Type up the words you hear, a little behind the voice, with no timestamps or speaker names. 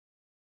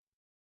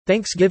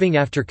Thanksgiving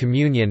after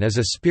communion is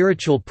a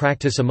spiritual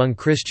practice among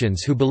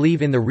Christians who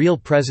believe in the real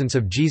presence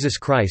of Jesus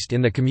Christ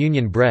in the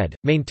communion bread,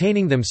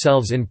 maintaining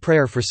themselves in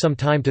prayer for some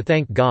time to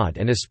thank God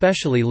and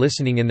especially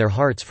listening in their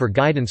hearts for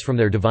guidance from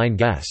their divine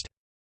guest.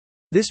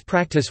 This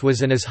practice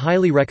was and is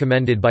highly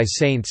recommended by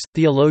saints,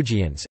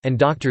 theologians, and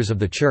doctors of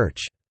the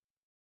Church.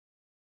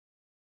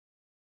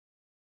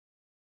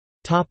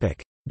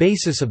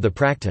 Basis of the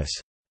practice.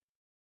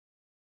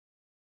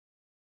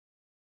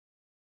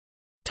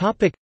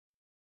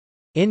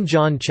 In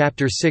John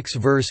chapter 6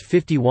 verse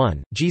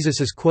 51, Jesus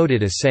is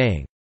quoted as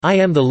saying, "I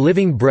am the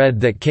living bread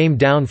that came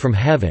down from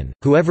heaven,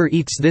 whoever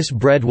eats this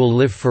bread will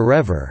live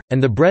forever,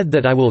 and the bread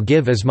that I will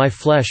give is my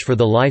flesh for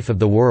the life of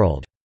the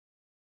world."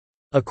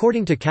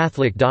 According to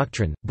Catholic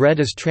doctrine, bread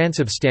is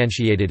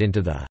transubstantiated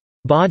into the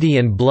body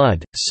and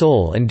blood,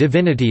 soul and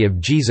divinity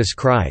of Jesus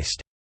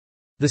Christ.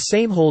 The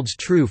same holds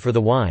true for the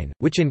wine,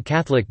 which in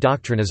Catholic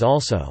doctrine is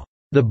also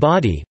the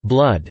body,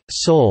 blood,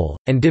 soul,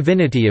 and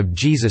divinity of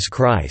Jesus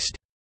Christ.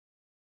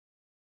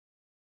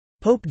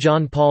 Pope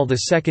John Paul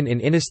II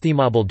in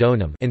Inestimabile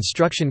Donum,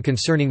 Instruction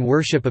Concerning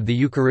Worship of the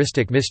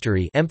Eucharistic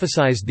Mystery,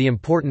 emphasized the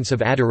importance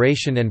of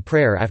adoration and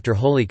prayer after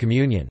Holy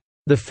Communion.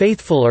 The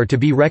faithful are to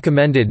be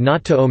recommended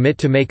not to omit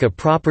to make a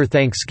proper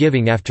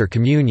thanksgiving after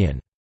communion.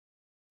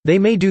 They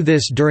may do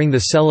this during the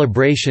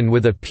celebration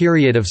with a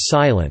period of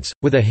silence,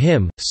 with a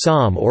hymn,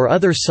 psalm or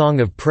other song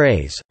of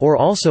praise, or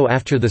also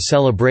after the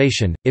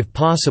celebration, if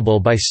possible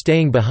by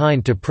staying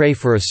behind to pray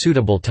for a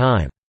suitable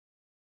time.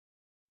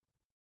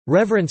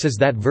 Reverence is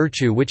that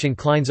virtue which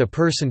inclines a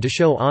person to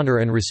show honor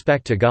and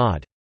respect to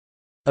God.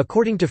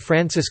 According to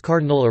Francis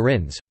Cardinal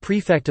Arins,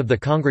 prefect of the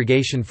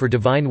Congregation for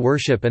Divine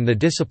Worship and the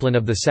Discipline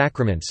of the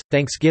Sacraments,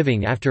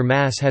 thanksgiving after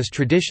Mass has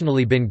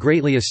traditionally been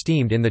greatly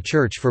esteemed in the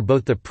Church for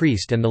both the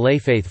priest and the lay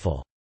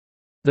faithful.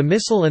 The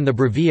Missal and the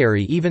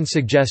Breviary even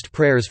suggest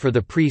prayers for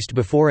the priest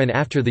before and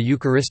after the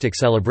Eucharistic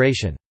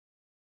celebration.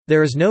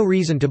 There is no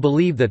reason to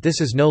believe that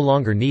this is no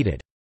longer needed.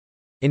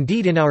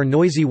 Indeed, in our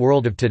noisy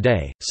world of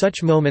today,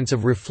 such moments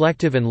of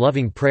reflective and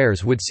loving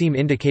prayers would seem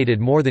indicated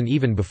more than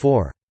even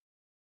before.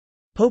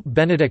 Pope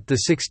Benedict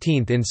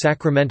XVI in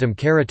Sacramentum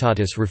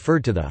Caritatis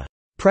referred to the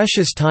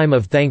precious time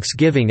of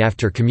thanksgiving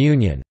after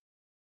communion,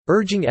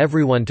 urging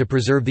everyone to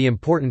preserve the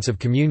importance of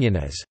communion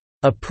as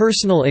a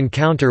personal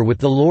encounter with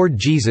the Lord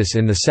Jesus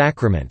in the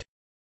sacrament.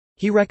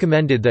 He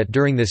recommended that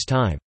during this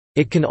time,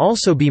 it can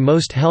also be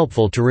most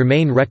helpful to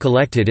remain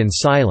recollected in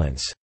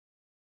silence.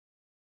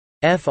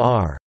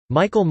 Fr.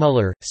 Michael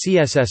Muller,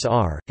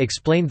 CSSR,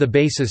 explained the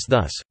basis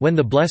thus: when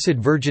the Blessed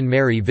Virgin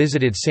Mary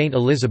visited Saint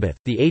Elizabeth,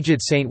 the aged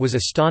saint was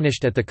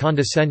astonished at the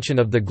condescension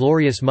of the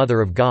glorious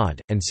Mother of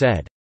God, and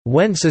said,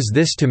 "Whence is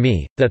this to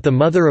me, that the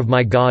Mother of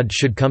my God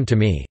should come to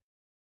me?"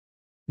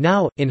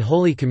 Now, in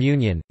Holy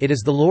Communion, it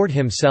is the Lord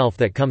Himself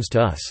that comes to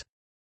us.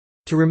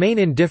 To remain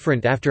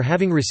indifferent after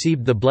having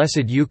received the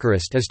Blessed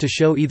Eucharist is to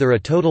show either a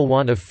total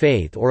want of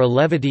faith or a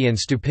levity and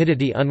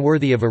stupidity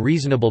unworthy of a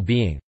reasonable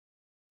being.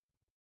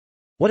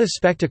 What a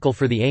spectacle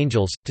for the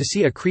angels, to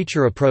see a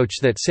creature approach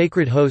that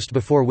sacred host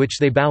before which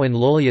they bow in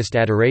lowliest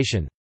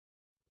adoration.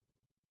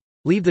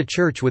 Leave the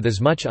Church with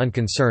as much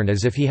unconcern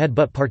as if he had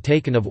but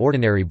partaken of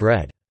ordinary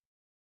bread.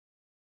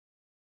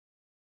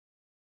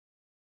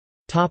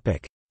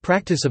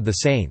 Practice of the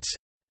saints.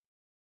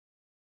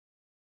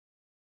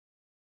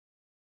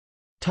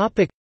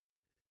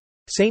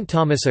 Saint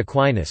Thomas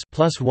Aquinas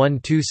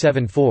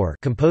 +1274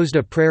 composed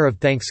a prayer of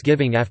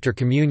thanksgiving after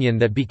communion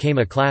that became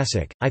a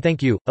classic. I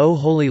thank you, O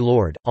Holy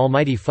Lord,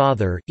 Almighty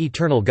Father,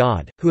 Eternal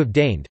God, who have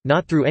deigned,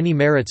 not through any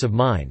merits of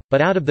mine,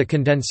 but out of the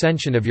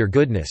condescension of your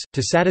goodness,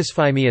 to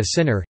satisfy me a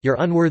sinner, your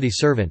unworthy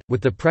servant, with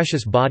the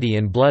precious body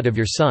and blood of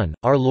your Son,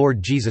 our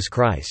Lord Jesus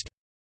Christ.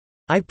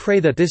 I pray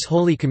that this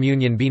Holy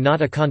Communion be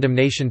not a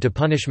condemnation to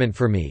punishment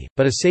for me,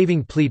 but a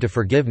saving plea to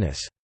forgiveness.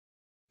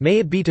 May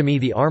it be to me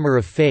the armor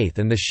of faith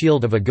and the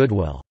shield of a good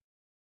will.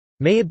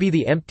 May it be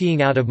the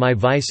emptying out of my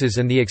vices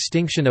and the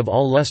extinction of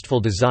all lustful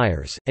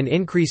desires, an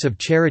increase of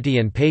charity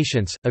and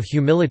patience, of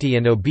humility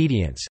and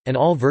obedience, and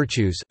all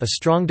virtues, a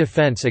strong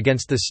defense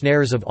against the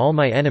snares of all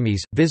my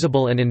enemies,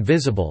 visible and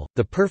invisible,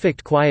 the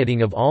perfect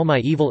quieting of all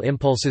my evil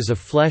impulses of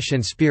flesh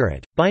and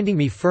spirit, binding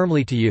me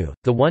firmly to you,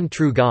 the one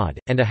true God,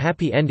 and a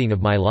happy ending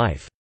of my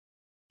life.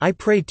 I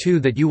pray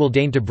too that you will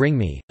deign to bring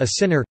me, a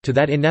sinner, to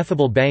that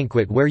ineffable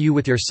banquet where you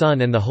with your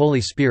Son and the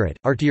Holy Spirit,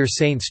 are to your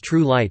saints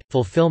true light,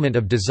 fulfillment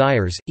of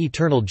desires,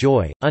 eternal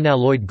joy,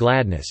 unalloyed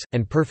gladness,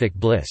 and perfect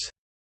bliss.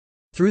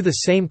 Through the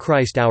same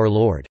Christ our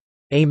Lord.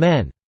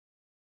 Amen.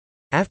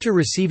 After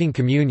receiving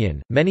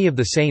communion, many of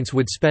the saints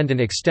would spend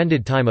an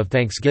extended time of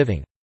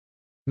thanksgiving.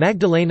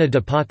 Magdalena de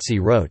Pazzi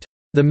wrote,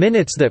 "The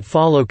minutes that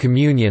follow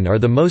communion are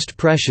the most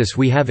precious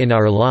we have in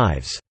our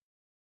lives."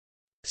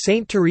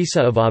 Saint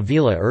Teresa of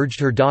Avila urged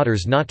her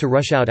daughters not to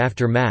rush out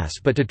after Mass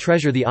but to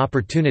treasure the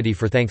opportunity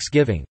for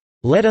thanksgiving.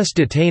 "Let us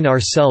detain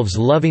ourselves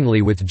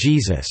lovingly with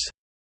Jesus,"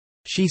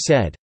 she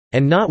said,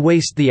 "and not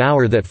waste the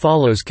hour that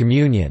follows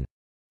communion."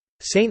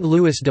 Saint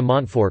Louis de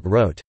Montfort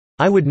wrote,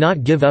 "I would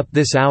not give up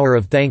this hour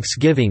of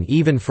thanksgiving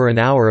even for an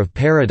hour of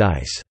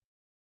paradise."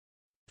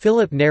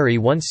 Philip Neri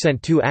once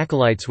sent 2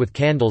 acolytes with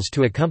candles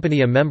to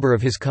accompany a member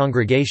of his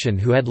congregation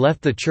who had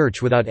left the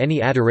church without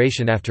any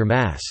adoration after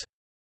Mass.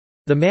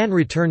 The man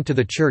returned to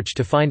the church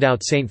to find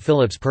out St.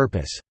 Philip's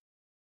purpose.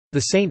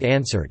 The saint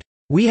answered,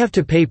 "We have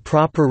to pay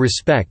proper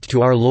respect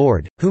to our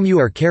Lord, whom you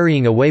are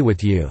carrying away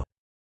with you.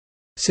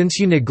 Since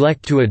you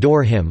neglect to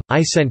adore him,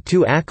 I sent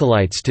 2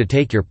 acolytes to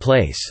take your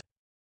place."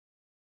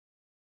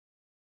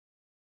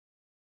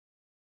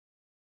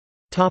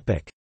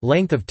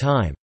 Length of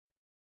time.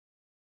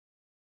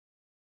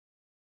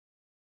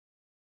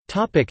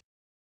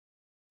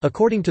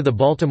 According to the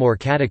Baltimore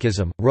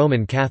Catechism,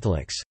 Roman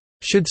Catholics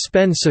should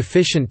spend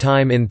sufficient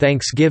time in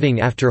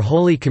thanksgiving after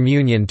Holy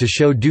Communion to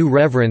show due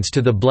reverence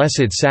to the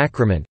Blessed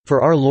Sacrament,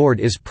 for our Lord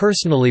is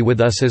personally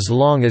with us as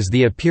long as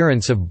the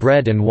appearance of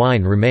bread and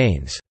wine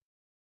remains.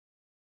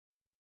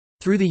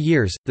 Through the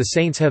years, the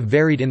saints have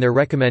varied in their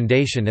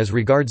recommendation as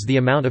regards the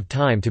amount of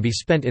time to be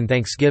spent in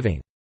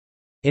thanksgiving.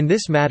 In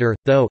this matter,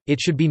 though, it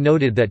should be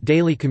noted that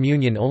daily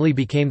communion only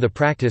became the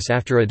practice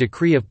after a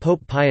decree of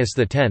Pope Pius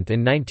X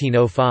in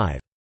 1905.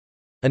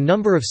 A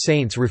number of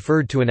saints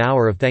referred to an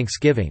hour of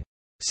thanksgiving.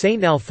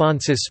 Saint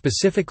Alphonsus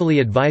specifically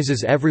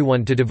advises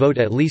everyone to devote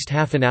at least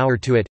half an hour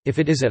to it, if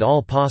it is at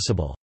all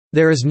possible.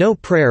 "There is no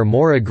prayer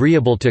more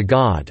agreeable to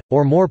God,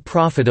 or more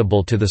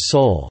profitable to the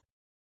soul,"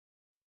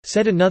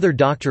 said another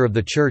doctor of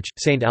the Church,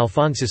 Saint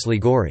Alphonsus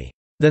Liguori,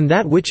 "than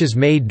that which is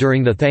made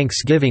during the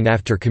thanksgiving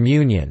after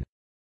communion."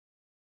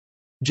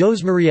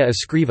 Josemaria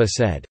Escriva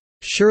said,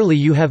 "Surely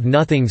you have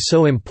nothing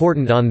so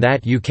important on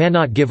that you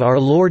cannot give our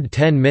Lord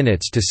 10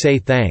 minutes to say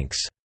thanks.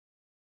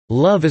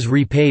 Love is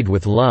repaid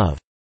with love."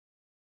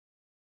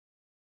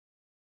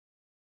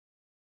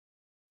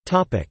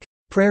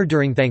 Prayer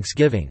during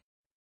Thanksgiving.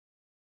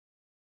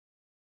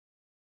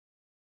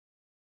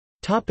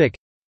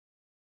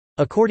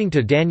 According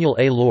to Daniel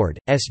A. Lord,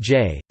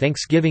 S.J.,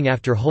 thanksgiving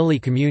after Holy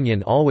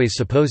Communion always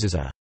supposes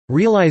a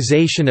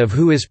realization of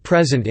who is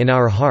present in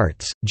our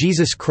hearts,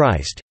 Jesus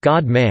Christ,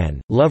 God-man,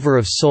 lover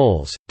of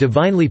souls,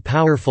 divinely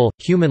powerful,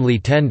 humanly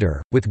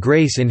tender, with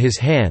grace in his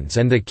hands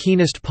and the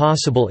keenest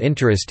possible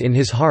interest in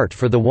his heart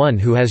for the one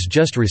who has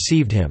just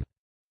received him.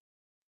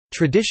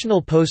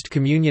 Traditional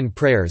post-communion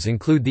prayers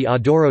include the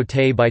Adoro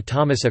Te by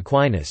Thomas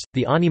Aquinas,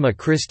 the Anima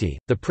Christi,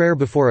 the prayer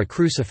before a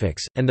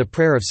crucifix, and the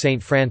prayer of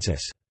Saint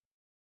Francis.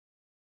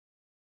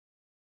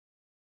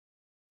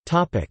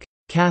 Catholic.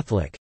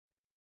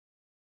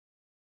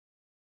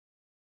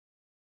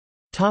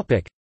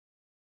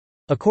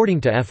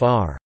 According to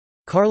Fr.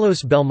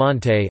 Carlos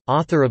Belmonte,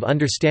 author of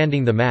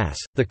Understanding the Mass,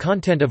 the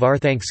content of our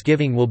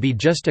thanksgiving will be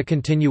just a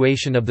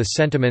continuation of the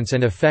sentiments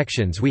and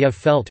affections we have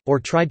felt, or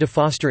tried to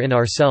foster in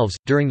ourselves,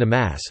 during the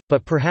Mass,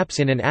 but perhaps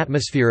in an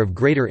atmosphere of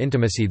greater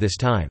intimacy this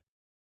time.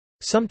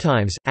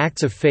 Sometimes,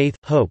 acts of faith,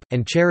 hope,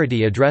 and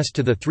charity addressed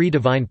to the 3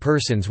 divine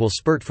persons will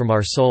spurt from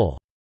our soul.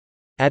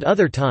 At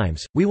other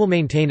times, we will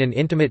maintain an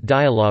intimate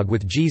dialogue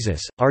with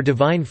Jesus, our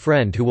divine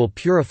friend who will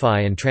purify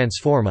and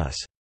transform us.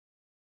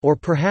 Or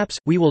perhaps,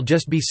 we will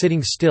just be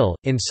sitting still,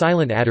 in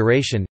silent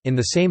adoration, in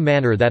the same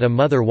manner that a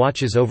mother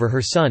watches over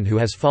her son who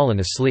has fallen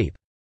asleep.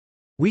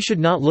 We should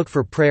not look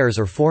for prayers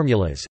or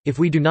formulas, if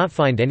we do not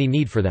find any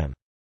need for them.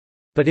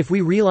 But if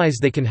we realize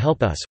they can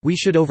help us, we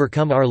should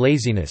overcome our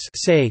laziness,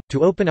 say,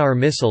 to open our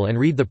missal and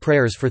read the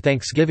prayers for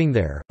thanksgiving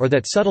there, or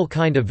that subtle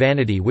kind of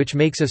vanity which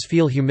makes us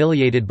feel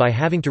humiliated by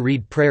having to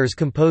read prayers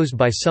composed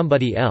by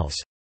somebody else.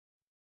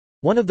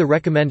 One of the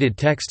recommended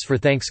texts for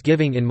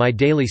Thanksgiving in my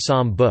daily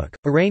psalm book,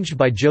 arranged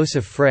by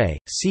Joseph Frey,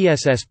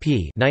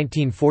 CSSP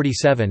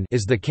 1947,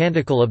 is the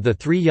Canticle of the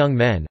 3 Young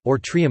Men, or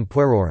Trium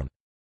Puerorum.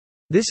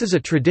 This is a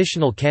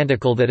traditional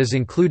canticle that is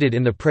included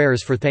in the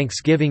prayers for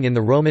Thanksgiving in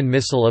the Roman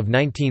Missal of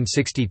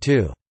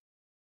 1962.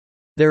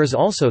 There is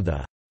also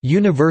the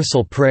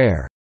Universal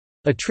Prayer,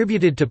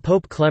 attributed to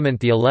Pope Clement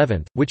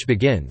XI, which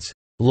begins,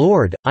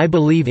 "Lord, I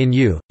believe in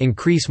you,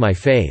 increase my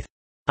faith.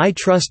 I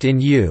trust in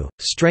you,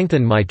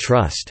 strengthen my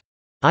trust.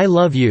 I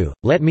love you,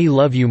 let me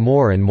love you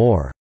more and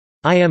more.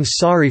 I am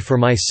sorry for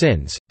my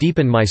sins,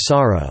 deepen my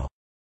sorrow."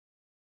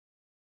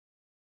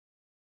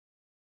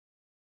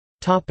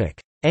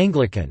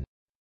 Anglican.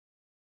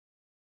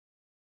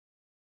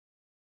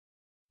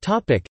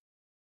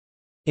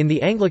 In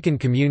the Anglican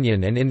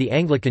Communion and in the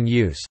Anglican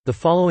use, the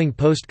following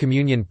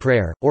post-communion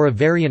prayer, or a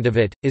variant of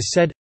it, is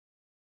said: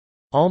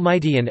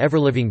 Almighty and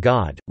ever-living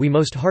God, we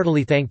most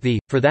heartily thank Thee,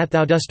 for that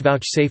Thou dost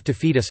vouchsafe to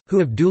feed us, who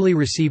have duly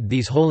received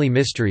these holy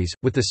mysteries,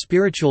 with the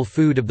spiritual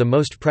food of the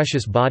most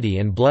precious body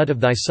and blood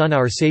of Thy Son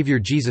our Saviour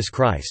Jesus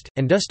Christ,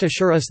 and dost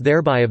assure us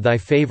thereby of Thy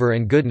favour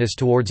and goodness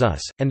towards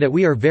us, and that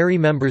we are very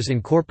members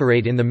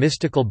incorporate in the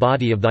mystical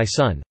body of Thy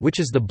Son, which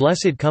is the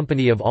blessed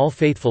company of all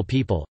faithful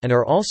people, and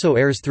are also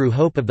heirs through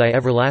hope of Thy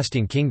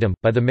everlasting kingdom,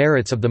 by the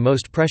merits of the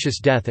most precious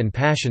death and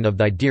passion of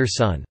Thy dear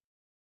Son.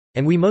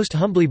 And we most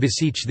humbly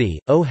beseech Thee,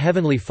 O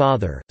Heavenly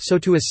Father, so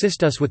to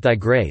assist us with Thy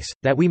grace,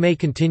 that we may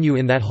continue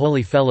in that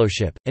holy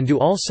fellowship, and do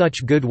all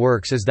such good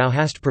works as Thou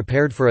hast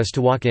prepared for us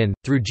to walk in,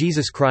 through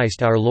Jesus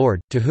Christ our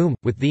Lord, to whom,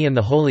 with Thee and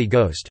the Holy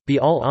Ghost, be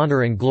all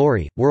honor and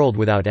glory, world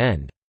without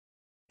end.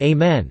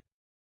 Amen.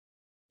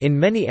 In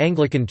many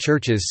Anglican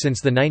churches since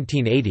the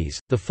 1980s,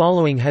 the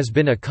following has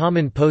been a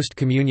common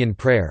post-communion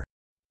prayer.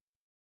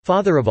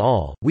 Father of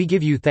all, we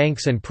give you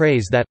thanks and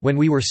praise that, when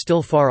we were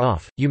still far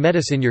off, you met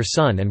us in your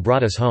Son and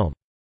brought us home.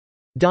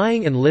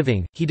 Dying and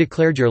living, he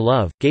declared your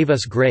love, gave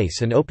us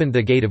grace and opened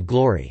the gate of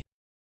glory.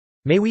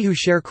 May we who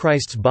share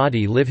Christ's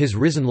body live his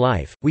risen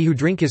life, we who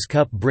drink his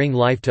cup bring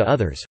life to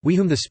others, we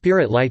whom the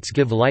Spirit lights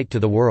give light to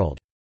the world.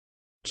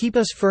 Keep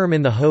us firm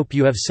in the hope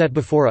you have set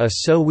before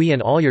us, so we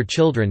and all your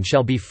children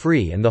shall be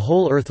free and the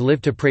whole earth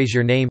live to praise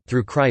your name,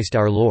 through Christ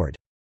our Lord.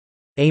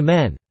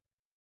 Amen.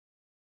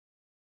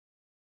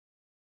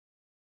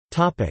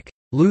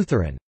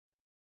 Lutheran.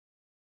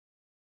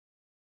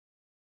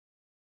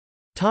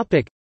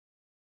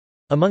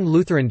 Among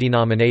Lutheran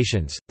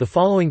denominations, the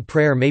following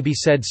prayer may be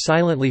said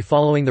silently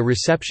following the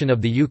reception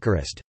of the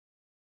Eucharist.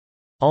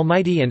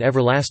 Almighty and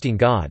everlasting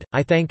God,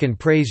 I thank and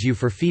praise you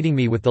for feeding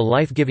me with the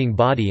life-giving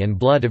body and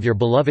blood of your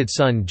beloved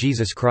Son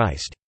Jesus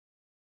Christ.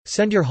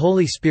 Send your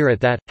Holy Spirit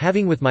that,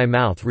 having with my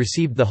mouth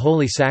received the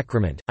Holy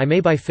Sacrament, I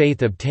may by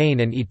faith obtain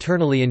and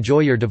eternally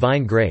enjoy your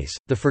divine grace,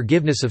 the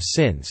forgiveness of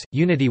sins,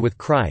 unity with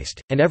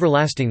Christ, and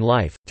everlasting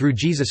life, through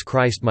Jesus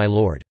Christ my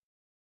Lord.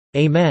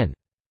 Amen.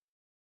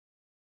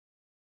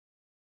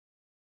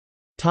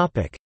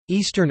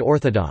 Eastern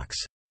Orthodox.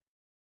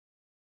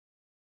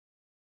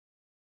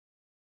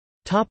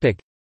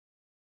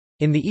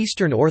 In the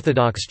Eastern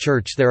Orthodox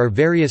Church there are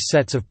various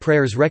sets of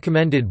prayers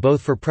recommended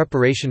both for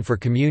preparation for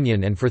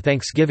communion and for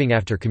thanksgiving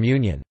after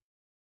communion.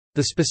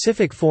 The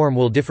specific form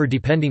will differ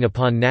depending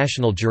upon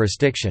national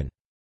jurisdiction.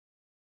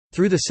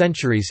 Through the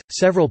centuries,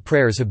 several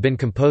prayers have been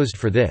composed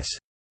for this.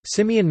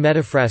 Simeon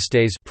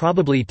Metaphrastes,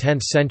 probably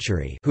 10th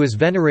century, who is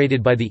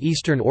venerated by the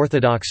Eastern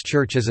Orthodox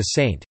Church as a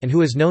saint, and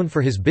who is known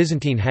for his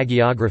Byzantine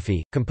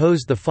hagiography,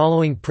 composed the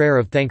following prayer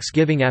of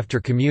thanksgiving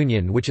after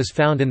communion, which is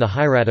found in the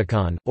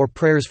Hieraticon, or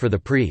prayers for the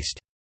priest.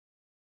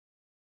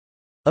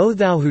 O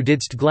thou who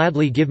didst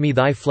gladly give me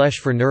thy flesh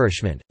for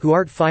nourishment, who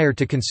art fire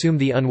to consume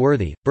the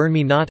unworthy, burn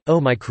me not, O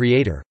my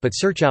Creator, but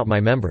search out my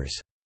members.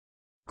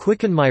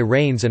 Quicken my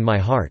reins and my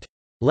heart.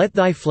 Let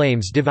thy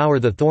flames devour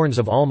the thorns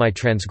of all my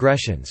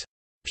transgressions.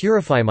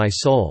 Purify my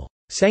soul.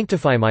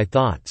 Sanctify my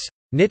thoughts.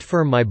 Knit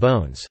firm my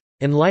bones.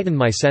 Enlighten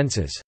my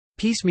senses.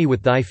 Peace me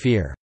with thy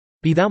fear.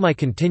 Be thou my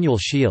continual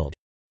shield.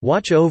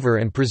 Watch over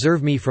and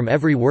preserve me from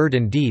every word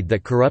and deed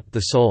that corrupt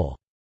the soul.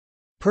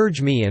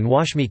 Purge me and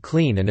wash me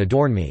clean and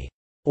adorn me.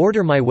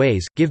 Order my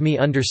ways, give me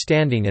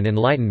understanding and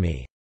enlighten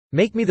me.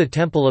 Make me the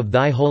temple of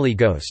thy Holy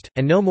Ghost,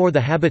 and no more the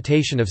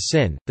habitation of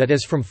sin, that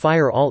as from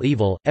fire all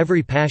evil,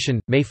 every passion,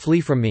 may flee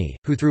from me,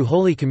 who through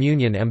Holy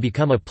Communion am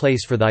become a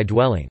place for thy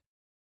dwelling.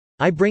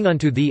 I bring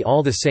unto thee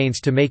all the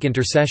saints to make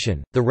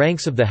intercession, the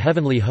ranks of the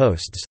heavenly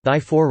hosts, thy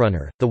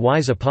forerunner, the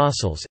wise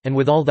apostles, and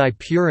with all thy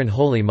pure and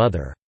holy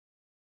mother.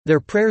 Their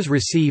prayers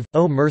receive,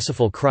 O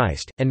merciful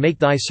Christ, and make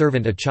thy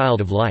servant a child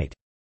of light.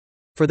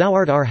 For thou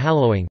art our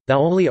hallowing,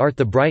 thou only art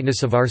the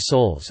brightness of our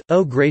souls,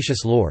 O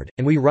gracious Lord,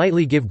 and we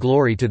rightly give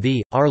glory to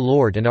thee, our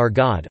Lord and our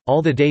God,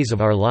 all the days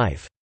of our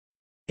life.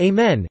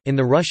 Amen. In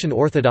the Russian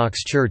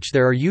Orthodox Church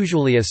there are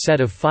usually a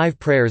set of 5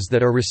 prayers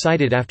that are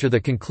recited after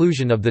the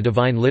conclusion of the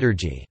Divine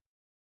Liturgy.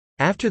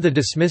 After the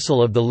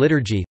dismissal of the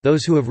liturgy,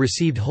 those who have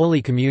received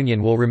Holy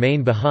Communion will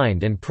remain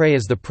behind and pray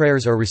as the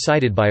prayers are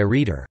recited by a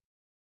reader.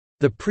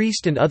 The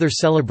priest and other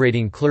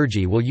celebrating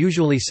clergy will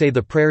usually say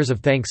the prayers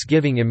of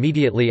thanksgiving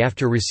immediately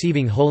after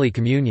receiving Holy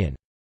Communion.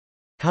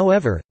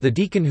 However, the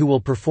deacon who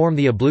will perform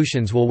the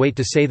ablutions will wait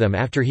to say them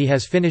after he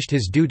has finished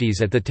his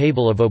duties at the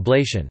table of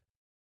oblation.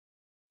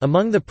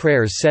 Among the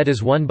prayers said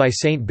is one by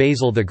Saint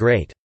Basil the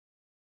Great.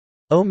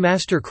 O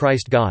Master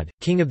Christ God,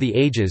 King of the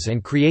ages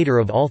and Creator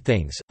of all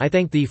things, I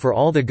thank Thee for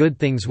all the good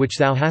things which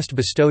Thou hast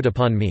bestowed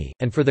upon me,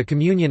 and for the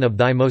communion of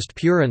Thy most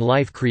pure and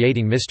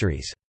life-creating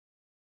mysteries.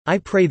 I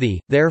pray Thee,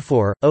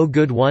 therefore, O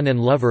good One and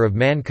Lover of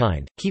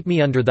mankind, keep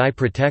me under Thy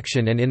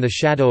protection and in the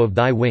shadow of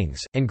Thy wings,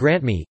 and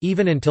grant me,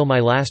 even until my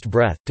last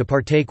breath, to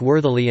partake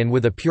worthily and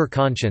with a pure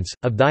conscience,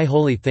 of Thy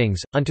holy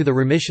things, unto the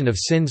remission of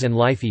sins and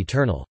life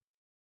eternal.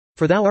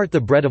 For Thou art the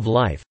bread of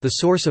life, the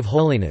source of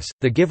holiness,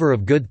 the giver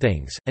of good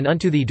things, and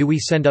unto Thee do we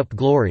send up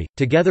glory,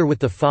 together with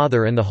the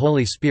Father and the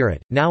Holy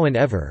Spirit, now and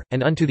ever,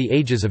 and unto the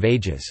ages of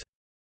ages.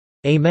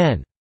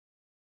 Amen.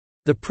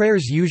 The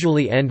prayers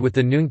usually end with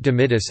the Nunc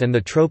Dimittis and the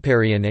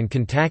Troparion and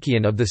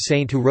Kontakion of the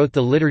saint who wrote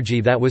the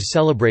liturgy that was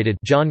celebrated: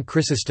 John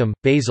Chrysostom,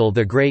 Basil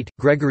the Great,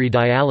 Gregory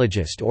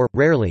Dialogist, or,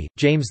 rarely,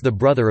 James the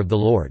brother of the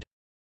Lord.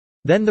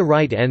 Then the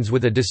rite ends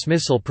with a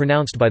dismissal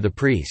pronounced by the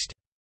priest.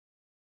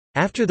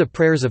 After the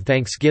prayers of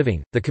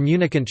thanksgiving, the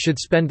communicant should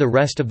spend the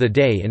rest of the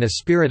day in a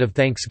spirit of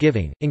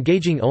thanksgiving,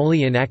 engaging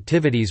only in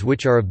activities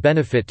which are of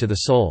benefit to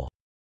the soul.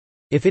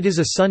 If it is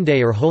a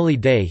Sunday or holy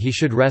day, he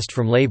should rest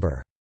from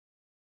labor.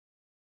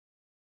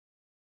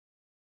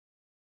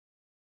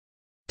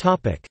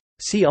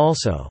 See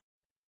also: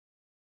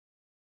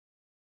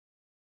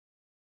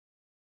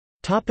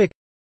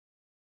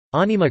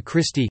 Anima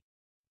Christi,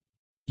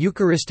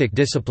 Eucharistic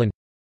discipline,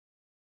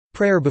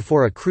 prayer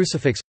before a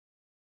crucifix,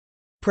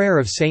 prayer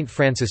of Saint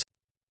Francis.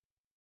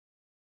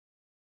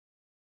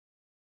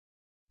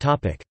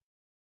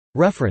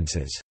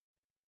 References.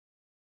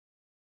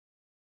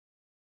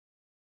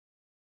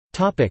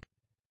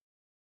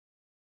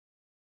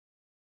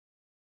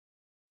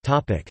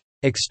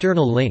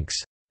 External links.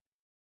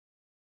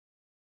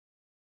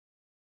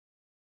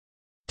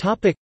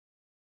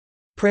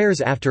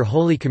 Prayers after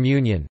Holy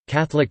Communion,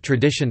 Catholic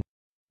tradition.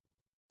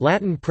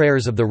 Latin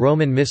prayers of the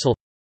Roman Missal.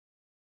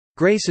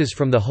 Graces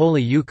from the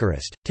Holy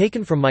Eucharist,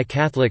 taken from My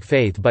Catholic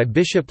Faith by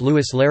Bishop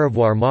Louis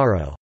Larivoire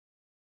Marot.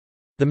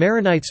 The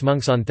Maronites'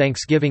 monks on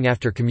Thanksgiving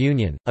after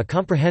Communion, a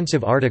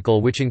comprehensive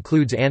article which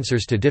includes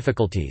answers to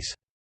difficulties.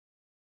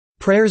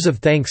 Prayers of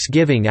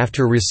Thanksgiving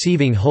after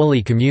receiving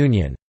Holy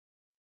Communion.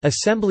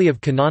 Assembly of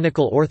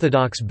Canonical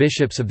Orthodox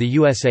Bishops of the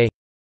USA.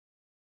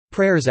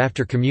 Prayers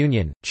after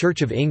Communion,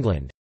 Church of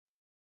England.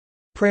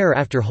 Prayer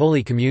after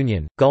Holy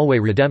Communion, Galway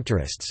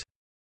Redemptorists.